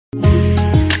Hello,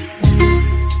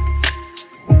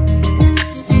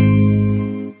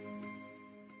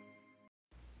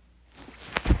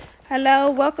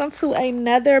 welcome to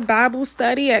another Bible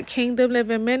study at Kingdom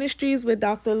Living Ministries with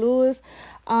Dr. Lewis.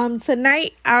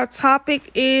 Tonight, our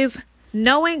topic is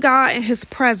knowing God and His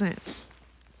presence.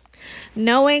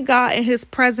 Knowing God and His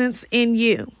presence in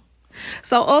you.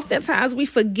 So oftentimes we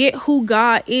forget who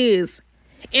God is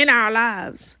in our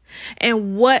lives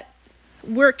and what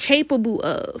we're capable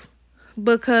of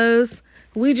because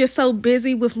we just so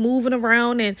busy with moving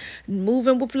around and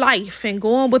moving with life and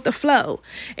going with the flow.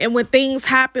 And when things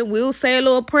happen, we'll say a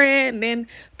little prayer and then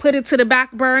put it to the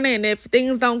back burner. And if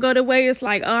things don't go the way, it's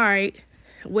like, all right,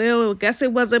 well, I guess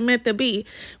it wasn't meant to be,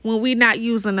 when we're not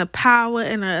using the power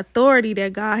and the authority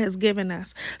that God has given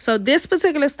us. So this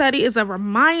particular study is a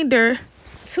reminder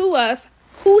to us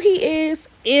who He is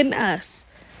in us.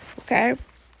 Okay.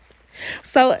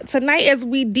 So tonight, as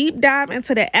we deep dive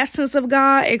into the essence of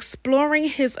God, exploring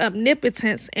His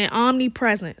omnipotence and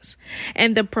omnipresence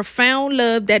and the profound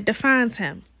love that defines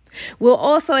Him, we'll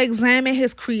also examine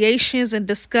His creations and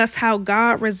discuss how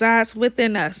God resides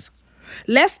within us.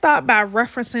 Let's start by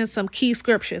referencing some key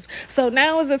scriptures. So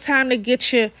now is the time to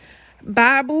get your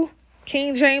Bible,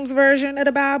 King James Version of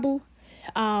the Bible,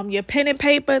 your pen and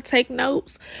paper, take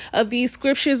notes of these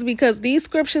scriptures, because these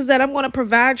scriptures that I'm going to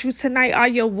provide you tonight are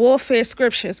your warfare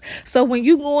scriptures. So when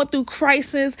you're going through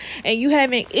crisis and you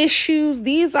having issues,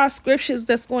 these are scriptures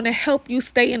that's going to help you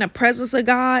stay in the presence of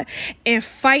God and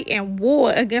fight and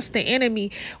war against the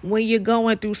enemy when you're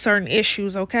going through certain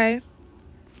issues. Okay.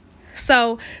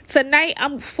 So tonight,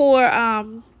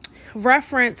 for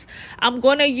reference, I'm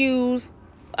going to use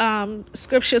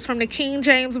scriptures from the King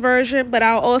James Version, but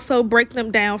I'll also break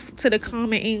them down to the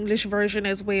Common English Version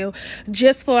as well,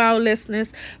 just for our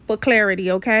listeners, for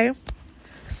clarity. Okay.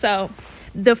 So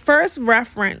the first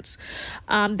reference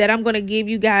that I'm going to give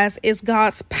you guys is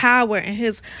God's power and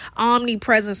His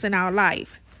omnipresence in our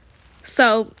life.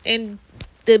 So in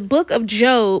the book of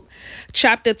Job,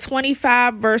 chapter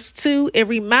 25, verse 2, it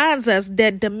reminds us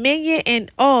that dominion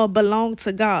and awe belong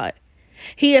to God.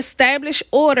 He established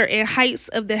order in heights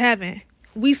of the heaven.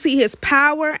 We see His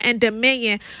power and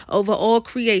dominion over all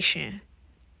creation.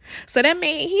 So that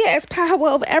means He has power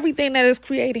over everything that is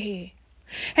created here.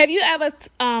 Have you ever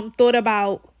thought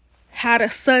about how the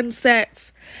sun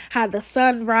sets, how the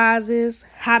sun rises,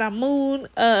 how the moon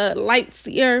lights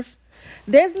the earth?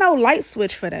 There's no light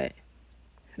switch for that.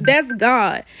 That's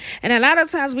God. And a lot of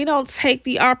times we don't take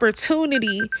the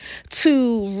opportunity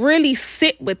to really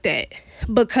sit with that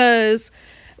because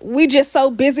we just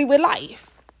so busy with life.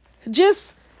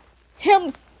 Just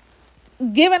Him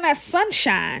giving us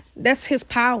sunshine, that's His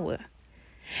power.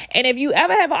 And if you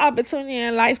ever have an opportunity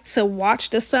in life to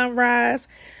watch the sunrise,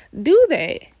 do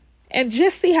that. And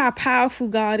just see how powerful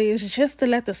God is just to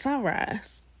let the sun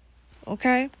rise.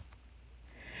 Okay?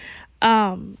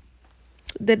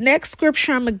 The next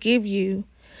scripture I'm going to give you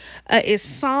is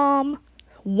Psalm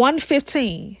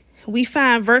 115. We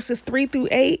find verses 3 through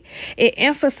 8. It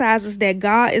emphasizes that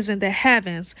God is in the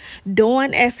heavens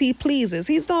doing as He pleases.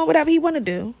 He's doing whatever He want to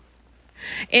do.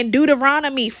 In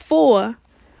Deuteronomy 4,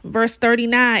 verse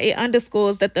 39, it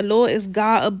underscores that the Lord is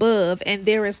God above and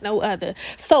there is no other.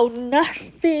 So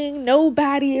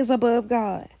nobody is above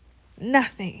God.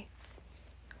 Nothing.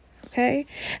 Okay,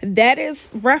 that is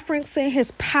referencing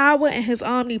His power and His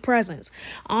omnipresence.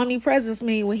 Omnipresence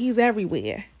means when He's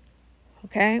everywhere.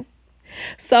 Okay,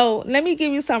 so let me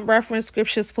give you some reference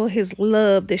scriptures for His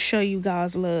love to show you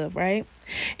God's love, right?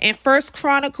 In 1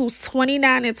 Chronicles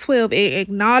 29 and 12, it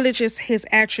acknowledges His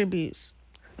attributes.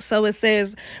 So it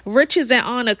says, riches and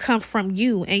honor come from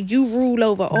you, and you rule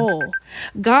over all.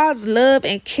 God's love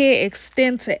and care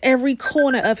extend to every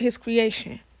corner of His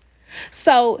creation.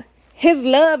 So His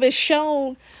love is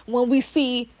shown when we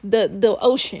see the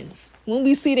oceans, when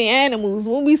we see the animals,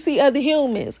 when we see other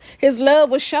humans. His love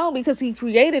was shown because He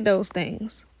created those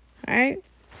things. All right.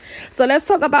 So let's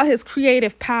talk about His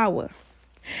creative power.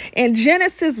 In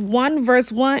Genesis 1,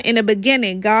 verse 1, in the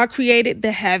beginning, God created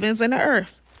the heavens and the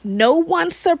earth. No one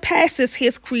surpasses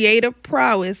His creative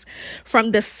prowess,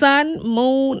 from the sun,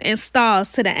 moon, and stars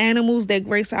to the animals that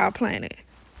grace our planet.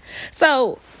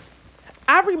 So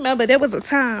I remember there was a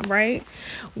time, right,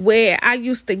 where I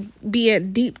used to be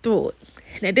in deep thought.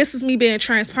 Now, this is me being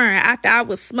transparent. After I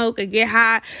would smoke or get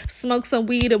high, smoke some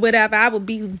weed or whatever, I would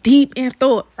be deep in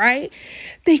thought, right?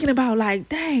 Thinking about like,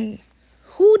 dang,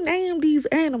 who named these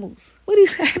animals? Where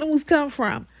these animals come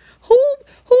from?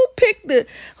 Who picked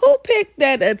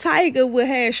that a tiger would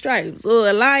have stripes or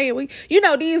a lion?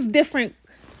 These different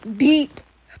deep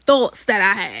thoughts that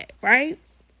I had, right?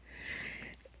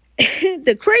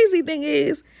 The crazy thing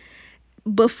is,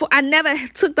 before. I never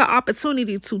took the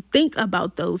opportunity to think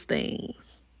about those things.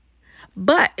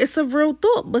 But it's a real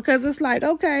thought, because it's like,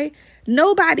 okay,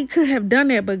 nobody could have done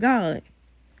that but God.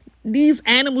 These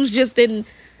animals just didn't,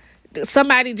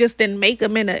 somebody just didn't make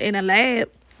them in a lab.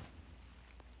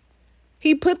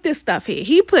 He put this stuff here.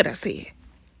 He put us here.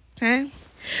 Okay?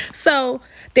 So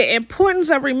the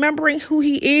importance of remembering who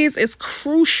he is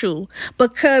crucial,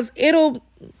 because it'll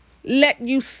let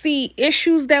you see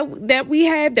issues that we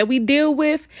have, that we deal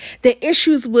with. The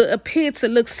issues will appear to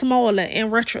look smaller in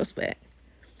retrospect.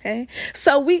 Okay?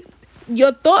 So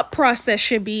your thought process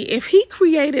should be, if he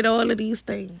created all of these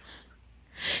things,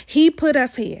 he put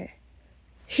us here.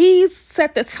 He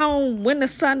set the tone when the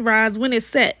sun rises, when it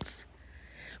sets.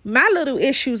 My little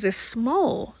issues is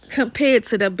small compared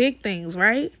to the big things,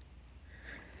 right?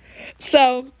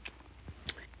 So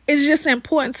it's just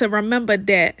important to remember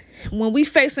that when we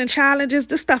facing challenges,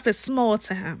 this stuff is small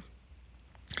to him.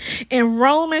 In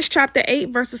Romans chapter 8,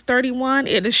 verses 31,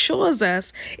 it assures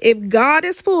us, if God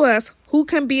is for us, who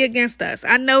can be against us?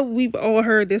 I know we've all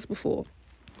heard this before.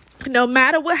 No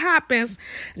matter what happens,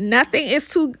 nothing is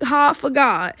too hard for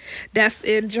God. That's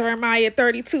in Jeremiah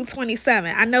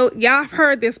 32:27. I know y'all have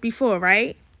heard this before,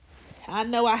 right? I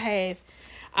know I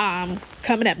have.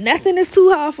 Coming up, nothing is too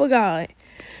hard for God.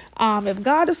 If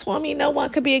God is for me, no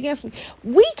one could be against me.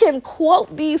 We can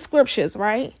quote these scriptures,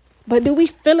 right? But do we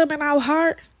feel them in our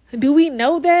heart? Do we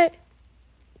know that?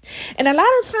 And a lot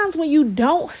of times when you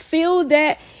don't feel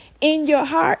that in your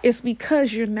heart, it's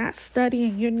because you're not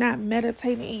studying, you're not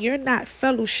meditating, you're not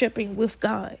fellowshipping with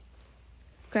God.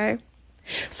 Okay?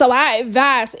 So I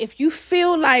advise, if you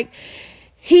feel like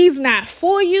he's not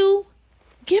for you,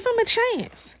 give him a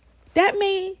chance. That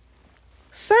means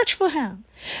search for him.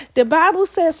 The Bible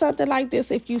says something like this: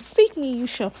 if you seek me, you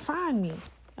shall find me.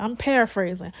 I'm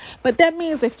paraphrasing. But that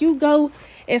means if you go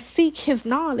and seek his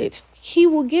knowledge, he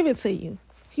will give it to you.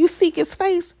 You seek his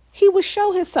face, he will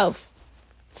show himself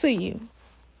to you.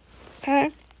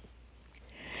 Okay?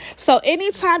 So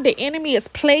anytime the enemy is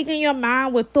plaguing your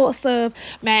mind with thoughts of,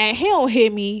 man, he don't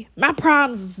hear me, my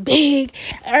problems is big,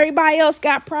 everybody else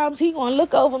got problems, he gonna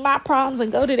look over my problems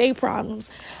and go to their problems.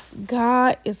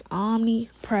 God is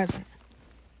omnipresent.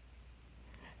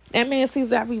 That man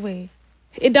sees everywhere.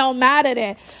 It don't matter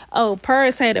that,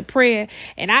 Purse had a prayer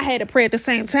and I had a prayer at the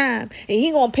same time, and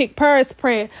he gonna pick Purse's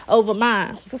prayer over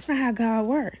mine. So that's not how God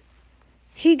works.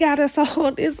 He got us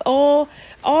all, it's all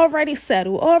already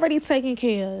settled, already taken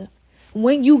care of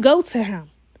when you go to him.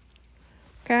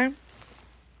 Okay?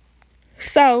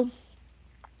 So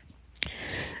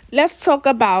let's talk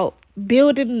about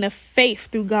building the faith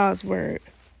through God's word.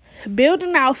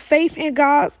 Building our faith in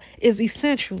God is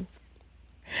essential.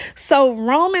 So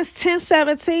Romans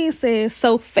 10:17 says,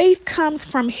 so faith comes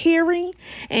from hearing,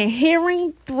 and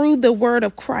hearing through the word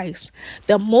of Christ.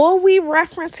 The more we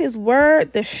reference his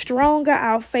word, the stronger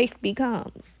our faith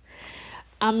becomes.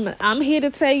 I'm here to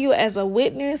tell you as a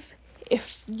witness,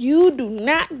 if you do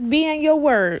not be in your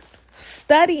word,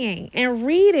 studying and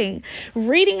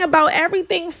reading about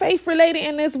everything faith related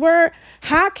in this word,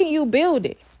 how can you build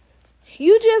it?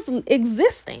 You just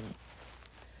existing.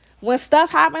 When stuff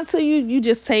happens to you, you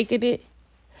just taking it.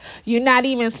 You're not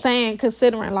even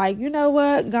considering like, you know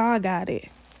what? God got it.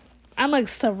 I'm going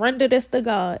to surrender this to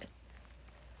God.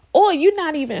 Or you're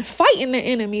not even fighting the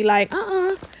enemy like,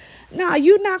 nah,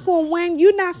 you're not going to win.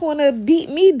 You're not going to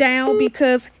beat me down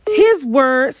because his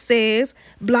word says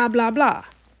blah, blah, blah.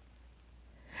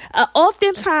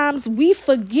 Oftentimes we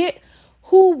forget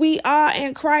who we are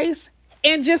in Christ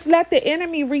and just let the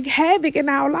enemy wreak havoc in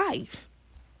our life.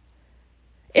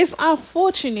 It's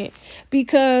unfortunate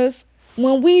because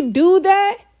when we do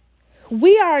that,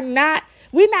 we're not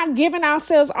giving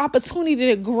ourselves opportunity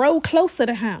to grow closer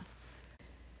to him.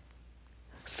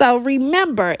 So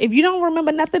remember, if you don't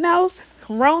remember nothing else,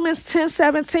 Romans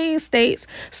 10:17 states,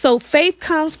 so faith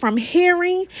comes from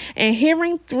hearing, and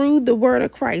hearing through the word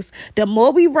of Christ. The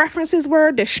more we reference his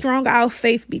word, the stronger our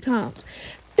faith becomes.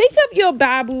 Think of your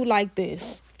Bible like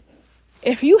this.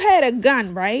 If you had a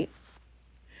gun, right?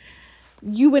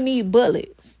 You would need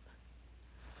bullets.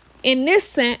 In this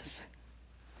sense,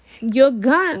 your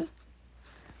gun,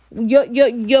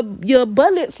 your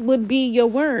bullets would be your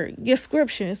word, your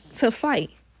scriptures to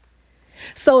fight.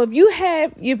 So if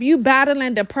you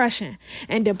battling depression,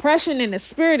 and depression in the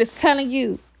spirit is telling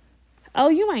you, oh,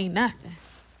 you ain't nothing.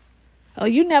 Oh,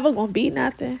 you never gonna be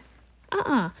nothing.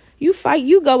 You fight,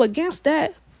 you go against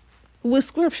that with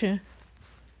scripture.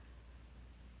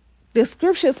 The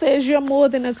scripture says you're more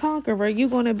than a conqueror. You're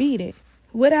going to beat it.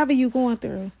 Whatever you're going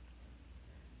through.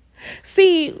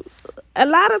 See, a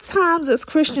lot of times as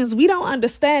Christians, we don't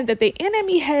understand that the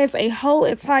enemy has a whole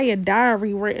entire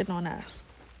diary written on us.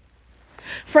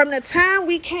 From the time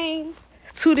we came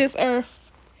to this earth,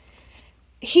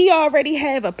 he already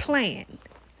have a plan.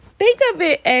 Think of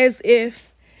it as if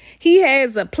he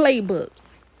has a playbook.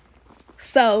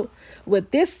 So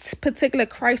with this particular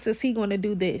crisis, he's going to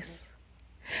do this.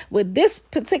 With this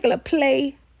particular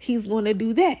play, he's going to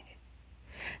do that.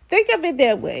 Think of it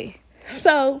that way.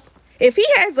 So if he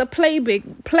has a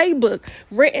playbook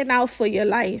written out for your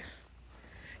life,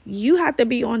 you have to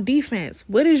be on defense.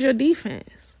 What is your defense?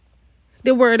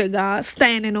 The word of God,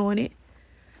 standing on it,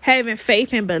 having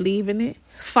faith and believing it,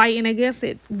 fighting against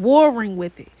it, warring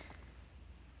with it.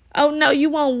 Oh no, you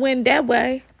won't win that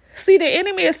way. See, the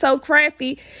enemy is so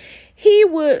crafty. He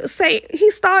would say,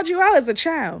 he started you out as a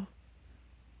child.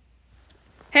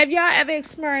 Have y'all ever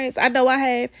experienced, I know I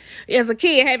have, as a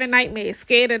kid having nightmares,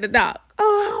 scared of the dark.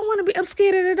 Oh, I don't want to be, I'm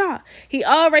scared of the dark. He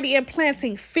already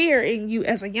implanting fear in you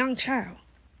as a young child.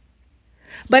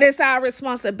 But it's our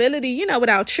responsibility, with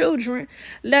our children,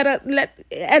 let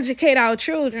educate our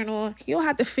children, or you don't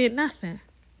have to fear nothing.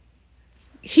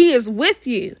 He is with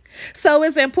you. So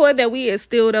it's important that we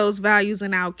instill those values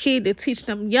in our kid to teach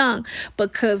them young,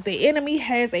 because the enemy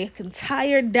has an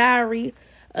entire diary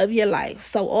of your life.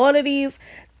 So all of these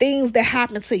things that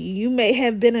happen to you, you may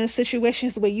have been in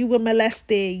situations where you were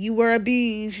molested, you were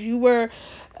abused, you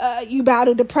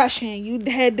battled depression, you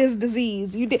had this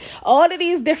disease, you did all of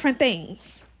these different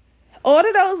things. All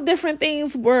of those different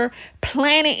things were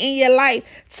planted in your life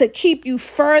to keep you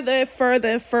further and further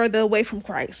and further away from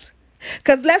Christ.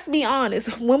 Because let's be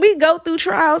honest, when we go through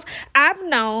trials, I've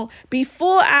known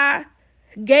before I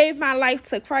gave my life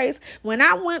to Christ, when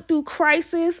I went through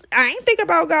crisis, I ain't think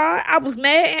about God. I was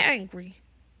mad and angry.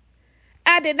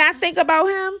 I did not think about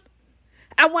him.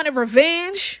 I wanted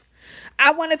revenge.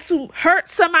 I wanted to hurt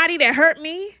somebody that hurt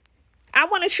me. I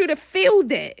wanted you to feel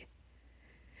that.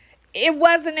 It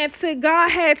wasn't until God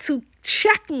had to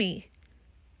check me.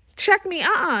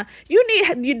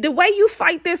 You need, the way you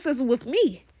fight this is with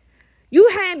me. You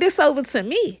hand this over to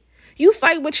me. You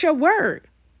fight with your word.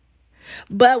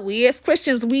 But we as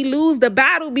Christians, we lose the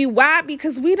battle. Why?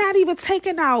 Because we're not even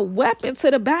taking our weapon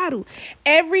to the battle.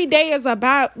 Every day is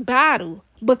about battle.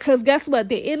 Because guess what?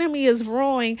 The enemy is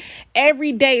roaring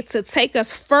every day to take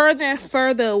us further and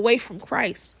further away from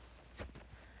Christ.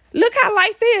 Look how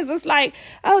life is. It's like,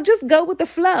 oh, just go with the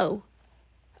flow.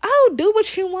 Oh, do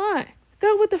what you want.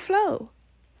 Go with the flow.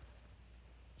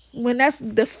 When that's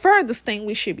the furthest thing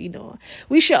we should be doing.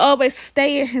 We should always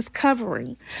stay in his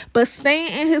covering. But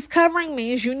staying in his covering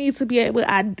means you need to be able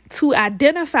to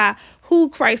identify who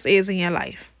Christ is in your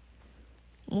life.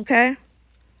 Okay?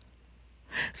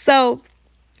 So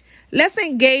let's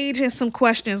engage in some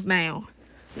questions now.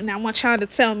 And I want y'all to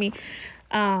tell me,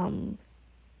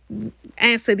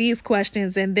 answer these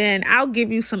questions, and then I'll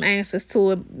give you some answers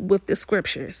to it with the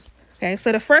scriptures. Okay?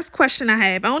 So the first question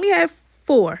I only have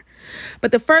 4.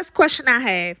 But the first question I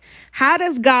have, how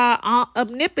does God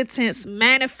omnipotence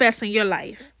manifest in your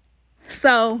life?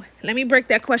 So let me break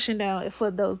that question down for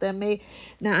those that may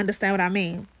not understand what I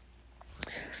mean.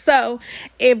 So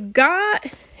if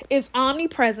God is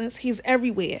omnipresent, he's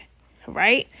everywhere,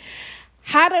 right?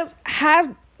 How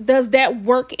does that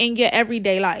work in your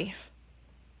everyday life?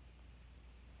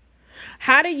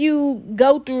 How do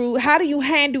you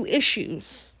handle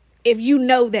issues if you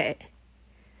know that?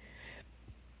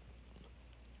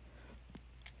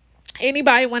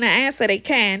 Anybody want to answer, they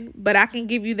can, but I can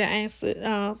give you the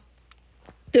answer,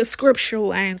 the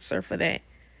scriptural answer for that.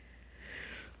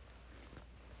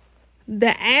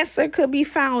 The answer could be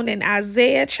found in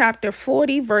Isaiah chapter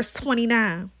 40, verse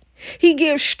 29. He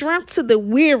gives strength to the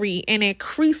weary and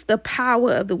increase the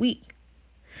power of the weak.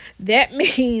 That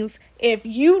means if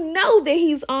you know that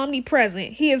he's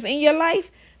omnipresent, he is in your life,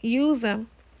 use him.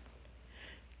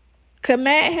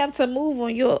 Command him to move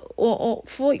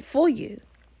for you.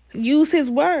 Use his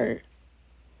word.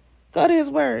 Go to his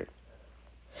word.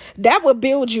 That will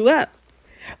build you up,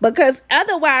 because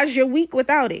otherwise you're weak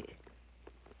without it.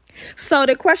 So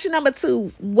the question number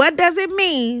 2, what does it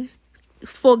mean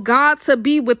for God to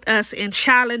be with us in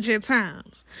challenging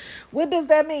times? What does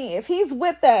that mean? If he's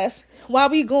with us while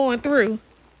we going through,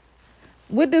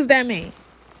 what does that mean?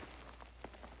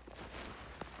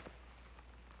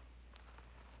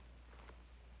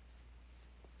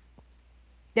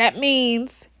 That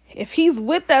means if he's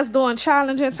with us during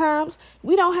challenging times,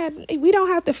 we don't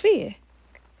have to fear.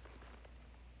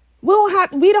 We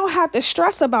don't have to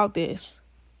stress about this.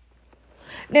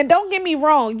 Now, don't get me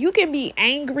wrong. You can be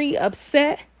angry,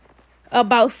 upset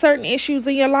about certain issues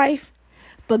in your life,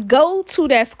 But go to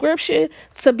that scripture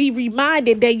to be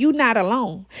reminded that you're not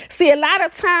alone. See, a lot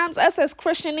of times us as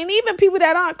Christians, and even people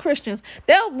that aren't Christians,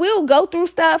 we'll go through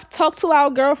stuff, talk to our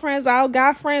girlfriends, our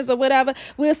guy friends or whatever.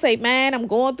 We'll say, man, I'm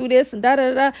going through this and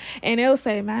da-da-da. And they'll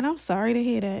say, man, I'm sorry to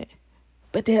hear that.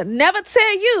 But they'll never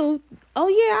tell you, oh,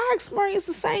 yeah, I experienced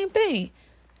the same thing.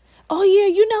 Oh, yeah,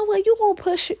 you know what? You're going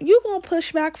to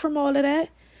push back from all of that.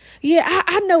 Yeah,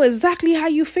 I know exactly how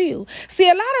you feel. See,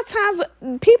 a lot of times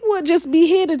people would just be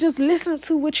here to just listen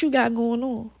to what you got going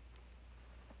on.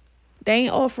 They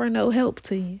ain't offering no help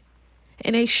to you.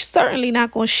 And they certainly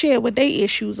not going to share what their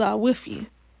issues are with you.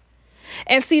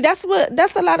 And see, that's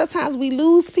a lot of times we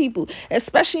lose people,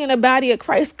 especially in the body of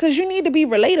Christ, because you need to be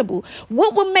relatable.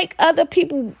 What would make other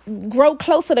people grow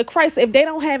closer to Christ if they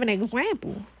don't have an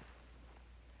example?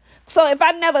 So if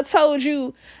I never told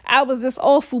you I was this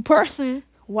awful person,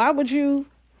 why would you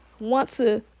want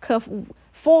to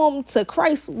conform to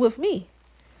Christ with me?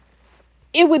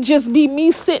 It would just be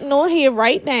me sitting on here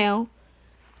right now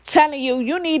telling you,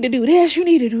 you need to do this, you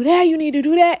need to do that, you need to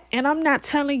do that. And I'm not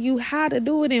telling you how to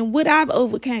do it and what I've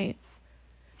overcame.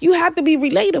 You have to be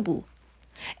relatable.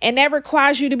 And that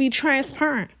requires you to be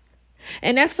transparent.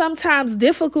 And that's sometimes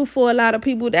difficult for a lot of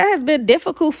people. That has been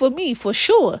difficult for me, for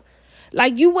sure.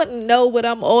 Like, you wouldn't know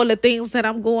all the things that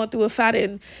I'm going through if I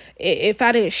didn't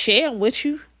share them with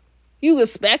you. You would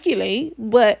speculate,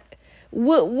 but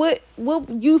what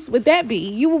use would that be?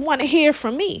 You would want to hear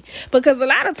from me, because a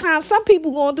lot of times some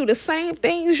people going through the same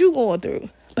things you going through,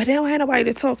 but they don't have nobody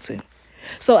to talk to.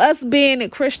 So us being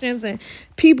Christians and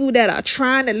people that are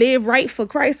trying to live right for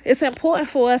Christ, it's important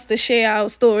for us to share our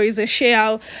stories and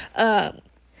share our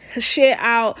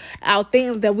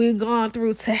things that we've gone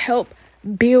through to help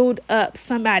build up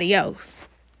somebody else,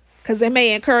 because it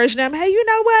may encourage them. Hey, you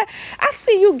know what? I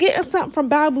see you getting something from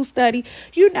Bible study,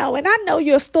 and I know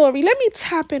your story. Let me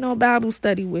tap in on Bible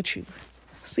study with you.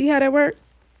 See how that works?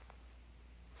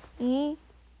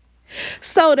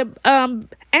 So the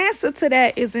answer to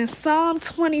that is in Psalm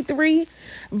 23,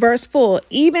 verse 4.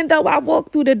 Even though I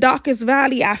walk through the darkest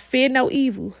valley, I fear no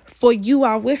evil, for you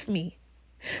are with me.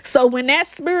 So when that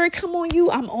spirit come on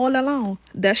you, I'm all alone.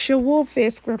 That's your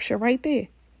warfare scripture right there.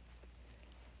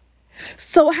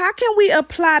 So how can we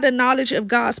apply the knowledge of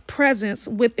God's presence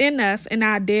within us in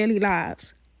our daily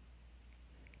lives?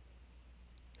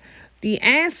 The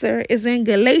answer is in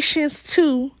Galatians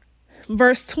 2,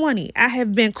 verse 20. I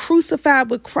have been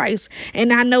crucified with Christ,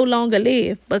 and I no longer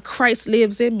live, but Christ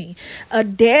lives in me. A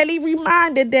daily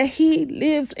reminder that he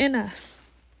lives in us.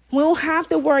 We don't have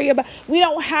to we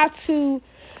don't have to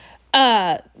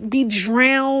be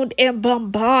drowned and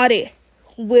bombarded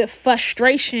with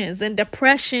frustrations and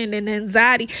depression and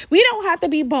anxiety. We don't have to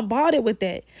be bombarded with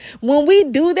that. When we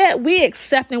do that, we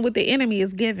accepting what the enemy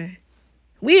is giving.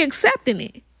 We accepting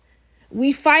it.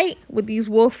 We fight with these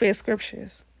warfare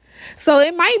scriptures. So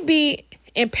it might be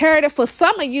imperative for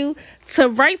some of you to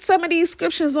write some of these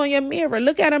scriptures on your mirror.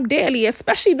 Look at them daily,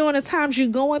 especially during the times you're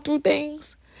going through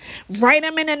things. Write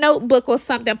them in a notebook or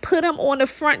something. Put them on the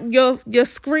front, your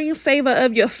screensaver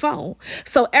of your phone.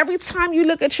 So every time you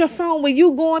look at your phone when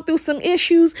you going through some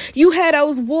issues, you had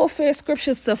those warfare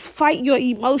scriptures to fight your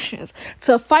emotions,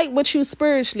 to fight with you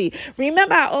spiritually.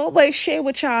 Remember, I always share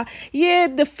with y'all,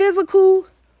 the physical,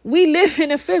 we live in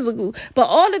the physical, but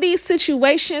all of these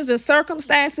situations and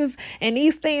circumstances and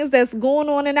these things that's going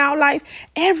on in our life,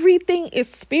 everything is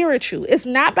spiritual. It's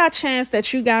not by chance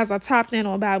that you guys are tapped in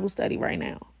on Bible study right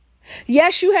now.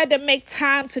 Yes, you had to make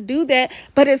time to do that,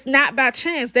 but it's not by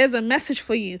chance. There's a message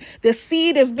for you. The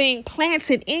seed is being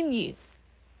planted in you.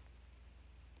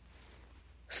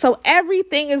 So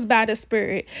everything is by the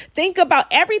Spirit. Think about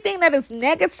everything that is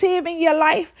negative in your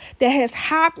life that has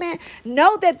happened.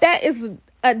 Know that is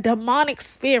a demonic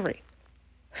spirit.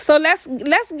 So let's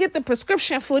get the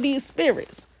prescription for these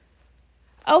spirits.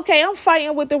 Okay, I'm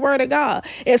fighting with the word of God.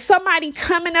 If somebody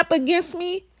coming up against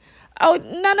me, oh,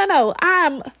 no.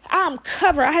 I'm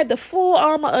covered. I had the full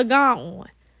armor of God on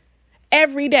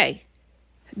every day.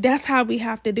 That's how we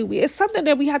have to do it. It's something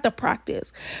that we have to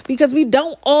practice, because we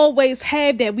don't always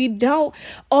have that. We don't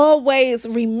always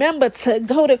remember to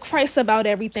go to Christ about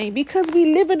everything, because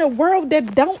we live in a world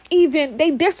that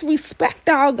they disrespect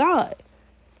our God.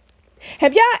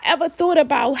 Have y'all ever thought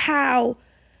about how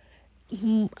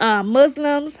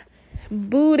Muslims,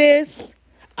 Buddhists,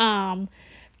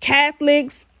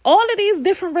 Catholics, all of these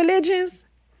different religions,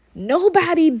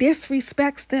 nobody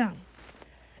disrespects them?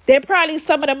 They're probably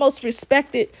some of the most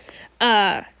respected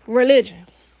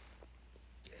religions.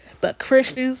 But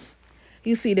Christians,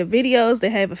 you see the videos, they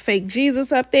have a fake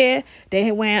Jesus up there.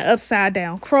 They wearing upside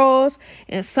down cross,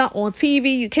 and some on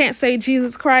TV, you can't say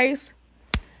Jesus Christ.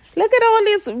 Look at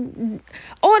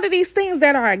all of these things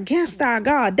that are against our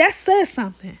God. That says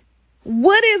something.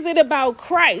 What is it about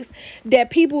Christ that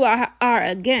people are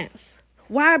against?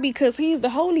 Why? Because he's the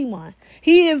Holy One.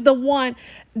 He is the one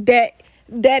that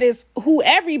is who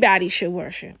everybody should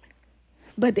worship.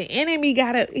 But the enemy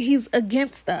he's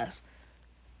against us.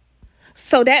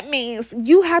 So that means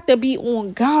you have to be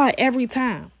on God every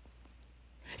time.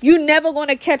 You're never going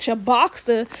to catch a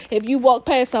boxer. If you walk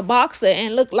past a boxer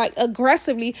and look like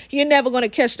aggressively, you're never going to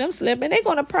catch them slipping. They're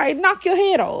going to probably knock your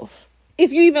head off.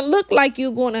 If you even look like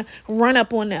you're going to run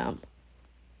up on them.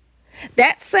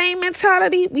 That same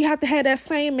mentality, we have to have that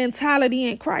same mentality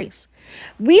in Christ.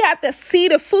 We have to see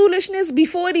the foolishness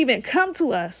before it even come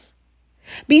to us.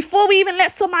 Before we even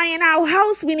let somebody in our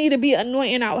house, we need to be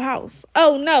anointing our house.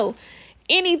 Oh no.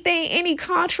 Any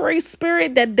contrary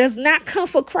spirit that does not come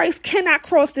for Christ cannot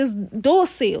cross this door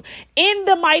seal. In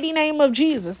the mighty name of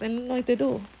Jesus, and anoint the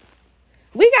door.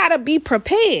 We got to be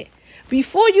prepared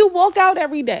before you walk out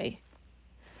every day.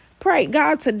 Pray,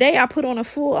 God, today I put on a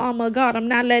full armor of God. I'm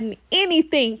not letting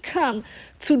anything come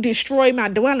to destroy my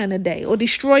dwelling today or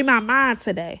destroy my mind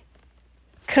today.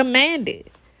 Command it.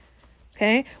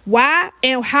 Okay, why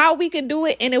and how we can do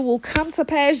it, and it will come to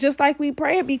pass just like we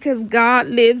pray, because God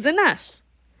lives in us.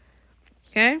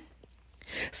 Okay,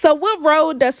 so what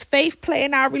role does faith play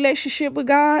in our relationship with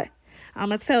God? I'm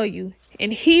going to tell you.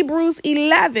 In Hebrews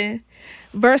 11,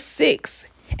 verse 6,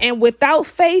 and without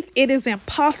faith, it is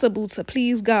impossible to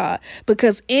please God,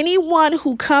 because anyone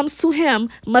who comes to him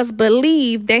must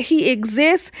believe that he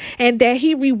exists and that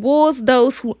he rewards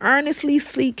those who earnestly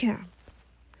seek him.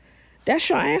 That's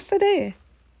your answer there.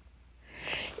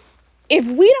 If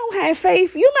we don't have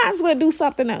faith, you might as well do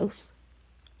something else.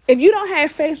 If you don't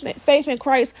have faith in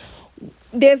Christ,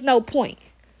 there's no point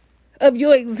of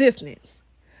your existence.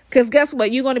 Because guess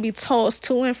what? You're going to be tossed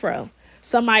to and fro.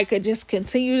 Somebody could just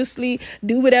continuously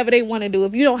do whatever they want to do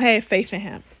if you don't have faith in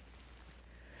him.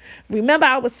 Remember,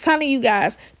 I was telling you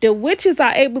guys, the witches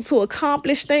are able to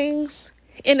accomplish things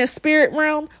in the spirit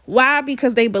realm. Why?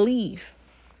 Because they believe.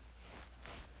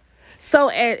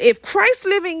 So if Christ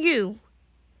lives in you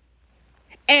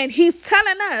and he's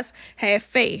telling us, have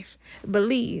faith,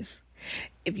 believe.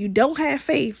 If you don't have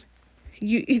faith,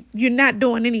 you're not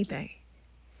doing anything.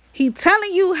 He's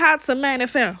telling you how to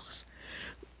manifest.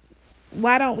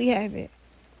 Why don't we have it?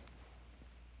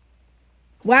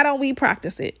 Why don't we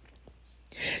practice it?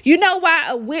 You know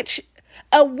why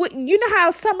you know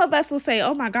how some of us will say,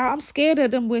 oh my God, I'm scared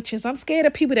of them witches. I'm scared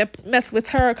of people that mess with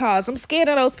tarot cards. I'm scared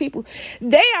of those people.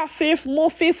 They are more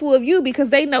fearful of you because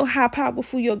they know how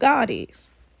powerful your God is.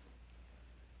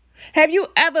 Have you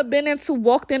ever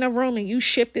walked in a room and you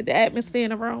shifted the atmosphere in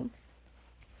the room?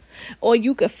 Or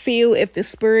you could feel if the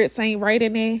spirits ain't right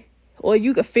in there. Or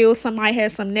you could feel somebody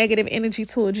has some negative energy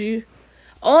towards you.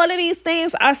 All of these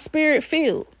things are spirit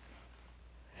filled.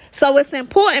 So it's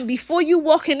important before you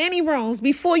walk in any rooms,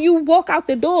 before you walk out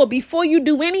the door, before you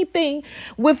do anything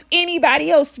with anybody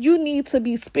else, you need to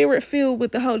be spirit filled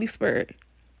with the Holy Spirit.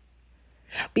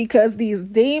 Because these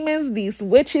demons, these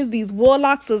witches, these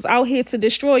warlocks is out here to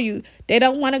destroy you. They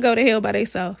don't want to go to hell by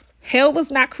themselves. Hell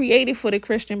was not created for the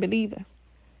Christian believers.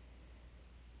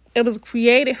 It was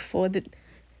created for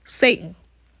Satan.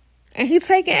 And he's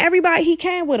taking everybody he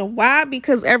can with him. Why?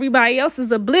 Because everybody else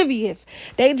is oblivious.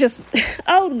 They just,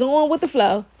 going with the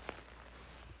flow.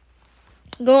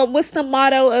 What's the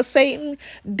motto of Satan?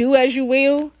 Do as you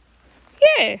will.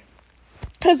 Yeah.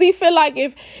 Because he feel like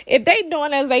if they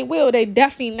doing as they will, they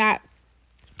definitely not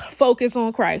focus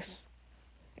on Christ.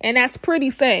 And that's pretty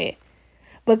sad.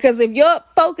 Because if your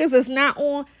focus is not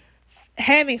on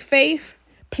having faith,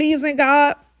 pleasing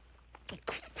God,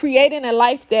 creating a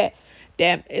life that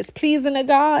is pleasing to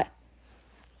God,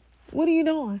 what are you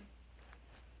doing?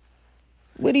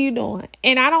 What are you doing?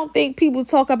 And I don't think people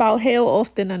talk about hell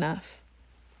often enough.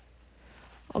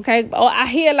 Okay. Oh, I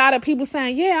hear a lot of people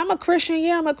saying, yeah, I'm a Christian.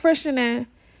 Yeah, I'm a Christian. And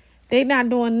they're not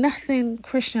doing nothing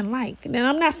Christian-like. And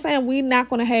I'm not saying we're not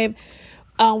going to have,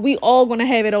 we all going to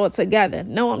have it all together.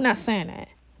 No, I'm not saying that.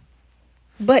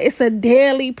 But it's a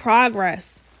daily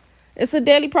progress. It's a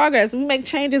daily progress. We make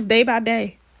changes day by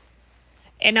day.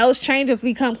 And those changes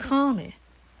become common.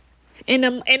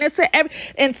 And it's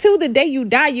until the day you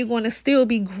die, you're going to still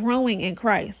be growing in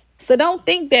Christ. So don't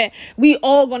think that we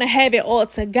all going to have it all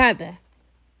together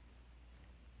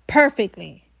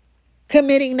perfectly,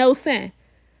 committing no sin.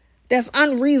 That's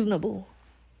unreasonable.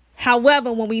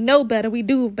 However, when we know better, we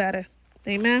do better.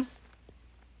 Amen.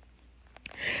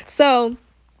 So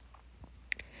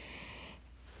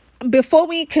before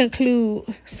we conclude,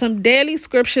 some daily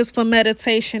scriptures for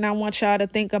meditation I want y'all to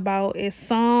think about is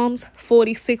Psalms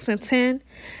 46:10.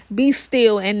 Be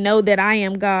still and know that I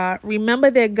am God. Remember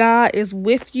that God is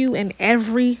with you in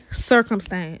every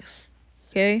circumstance.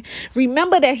 Okay?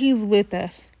 Remember that he's with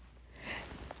us.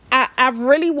 I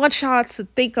really want y'all to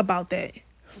think about that.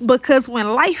 Because when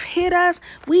life hit us,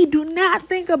 we do not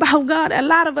think about God. A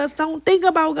lot of us don't think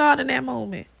about God in that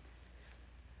moment.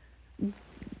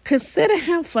 Consider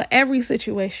him for every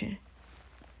situation.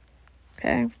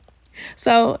 Okay.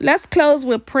 So let's close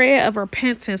with prayer of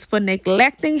repentance for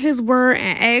neglecting his word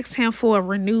and ask him for a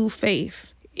renewed faith.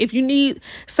 If you need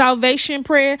salvation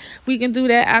prayer, we can do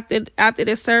that after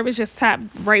this service. Just tap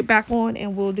right back on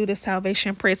and we'll do the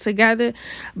salvation prayer together.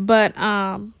 But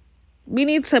we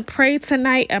need to pray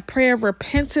tonight a prayer of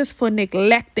repentance for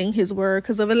neglecting his word,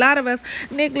 because of a lot of us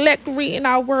neglect reading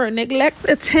our word, neglect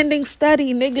attending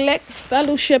study, neglect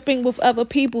fellowshipping with other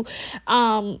people,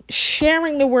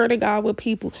 sharing the word of God with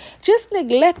people, just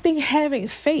neglecting having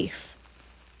faith.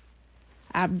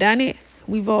 I've done it.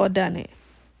 We've all done it.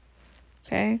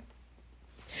 Okay.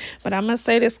 But I'm going to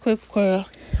say this quick prayer.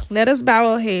 Let us bow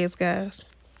our heads, guys.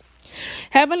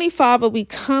 Heavenly Father, we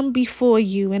come before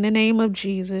you in the name of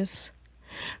Jesus,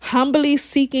 humbly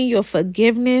seeking your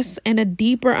forgiveness and a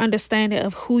deeper understanding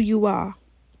of who you are.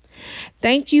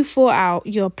 Thank you for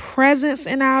your presence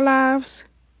in our lives.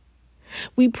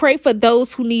 We pray for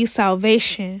those who need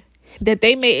salvation, that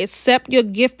they may accept your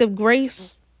gift of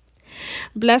grace.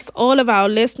 Bless all of our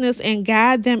listeners and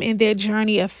guide them in their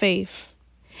journey of faith.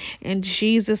 In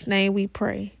Jesus' name we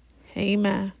pray.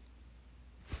 Amen.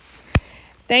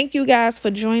 Thank you guys for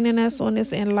joining us on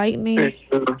this enlightening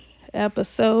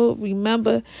episode.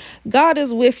 Remember, God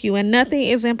is with you and nothing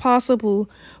is impossible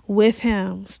with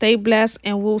him. Stay blessed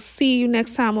and we'll see you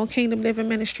next time on Kingdom Living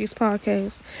Ministries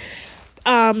podcast.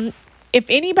 If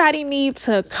anybody needs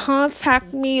to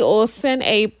contact me or send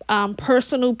a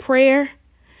personal prayer,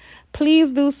 please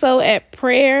do so at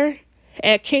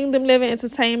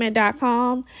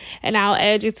prayer@kingdomlivingentertainment.com, and I'll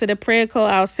add you to the prayer call,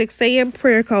 our 6 a.m.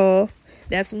 prayer call.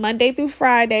 That's Monday through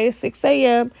Friday, 6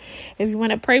 a.m. If you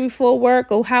want to pray before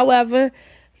work or however,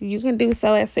 you can do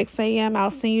so at 6 a.m.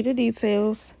 I'll send you the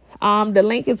details. The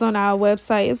link is on our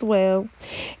website as well.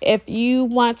 If you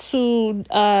want to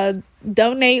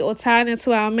donate or tithe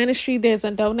into our ministry, there's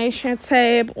a donation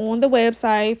tab on the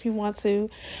website if you want to.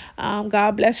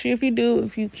 God bless you if you do.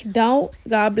 If you don't,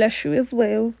 God bless you as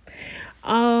well.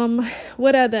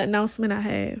 What other announcement I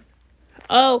have?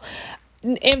 Oh,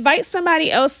 invite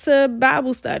somebody else to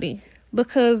Bible study,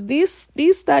 because these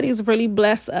studies really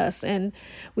bless us and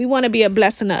we want to be a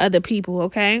blessing to other people.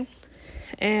 Okay.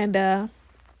 And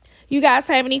you guys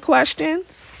have any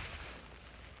questions?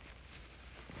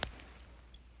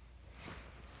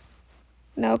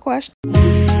 No questions?